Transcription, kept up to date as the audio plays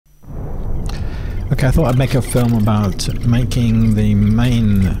Okay, I thought I'd make a film about making the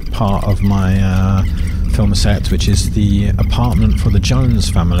main part of my film set, which is the apartment for the Jones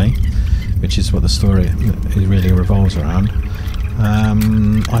family, which is what the story really revolves around.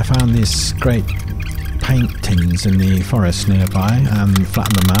 I found these great paint tins in the forest nearby and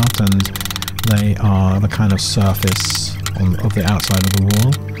flattened them out, and they are the kind of surface of the outside of the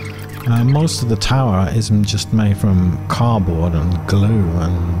wall. Most of the tower isn't just made from cardboard and glue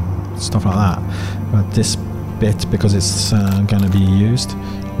and stuff like that, but this bit, because it's going to be used,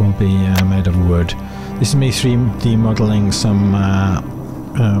 will be made of wood. This is me 3D modeling some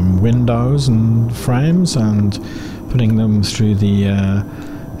windows and frames and putting them through the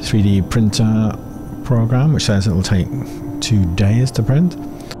 3D printer program, which says it will take 2 days to print.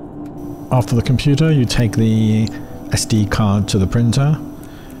 After the computer, you take the SD card to the printer,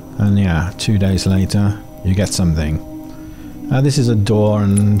 and yeah, 2 days later you get something. This is a door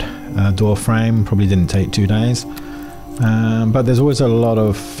and door frame, probably didn't take 2 days, but there's always a lot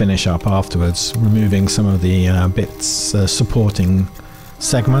of finish up afterwards, removing some of the bits supporting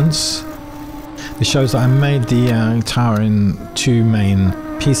segments. This shows that I made the tower in 2 main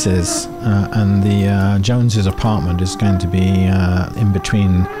pieces, and the Joneses' apartment is going to be in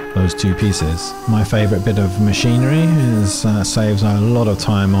between those 2 pieces. My favourite bit of machinery is saves a lot of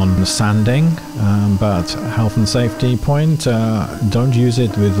time on sanding, but health and safety point, don't use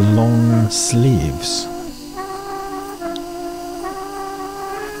it with long sleeves.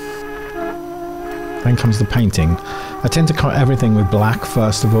 Then comes the painting. I tend to coat everything with black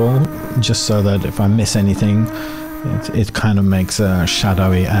first of all, just so that if I miss anything, it kind of makes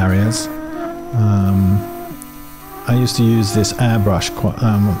shadowy areas. I used to use this airbrush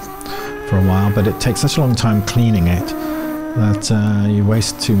for a while, but it takes such a long time cleaning it that you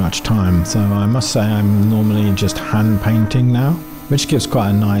waste too much time. So I must say I'm normally just hand painting now, which gives quite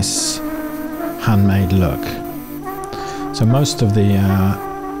a nice handmade look. So most of the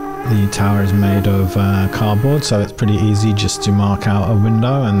tower is made of cardboard, so it's pretty easy just to mark out a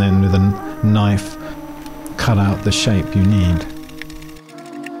window and then with a knife cut out the shape you need.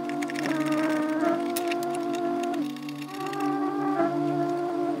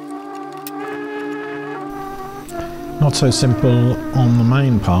 Not so simple on the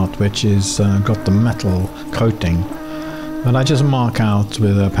main part, which is got the metal coating, but I just mark out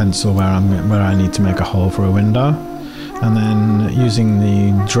with a pencil where I need to make a hole for a window, and then using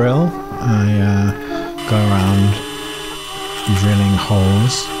the drill I go around drilling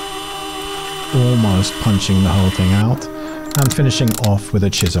holes, almost punching the whole thing out, and finishing off with a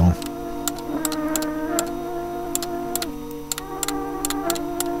chisel.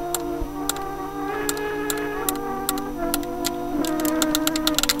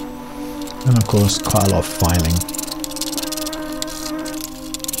 And of course quite a lot of filing.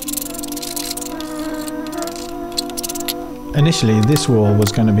 Initially this wall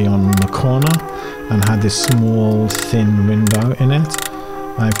was going to be on the corner and had this small thin window in it.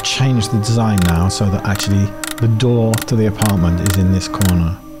 I've changed the design now so that actually the door to the apartment is in this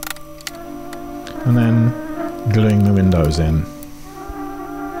corner. And then gluing the windows in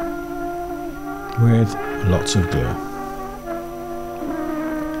with lots of glue.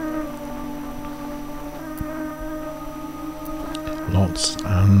 Lots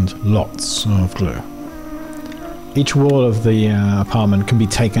and lots of glue. Each wall of the apartment can be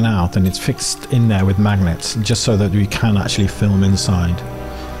taken out and it's fixed in there with magnets, just so that we can actually film inside.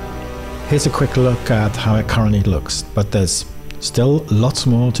 Here's a quick look at how it currently looks, but there's still lots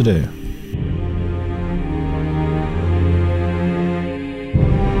more to do.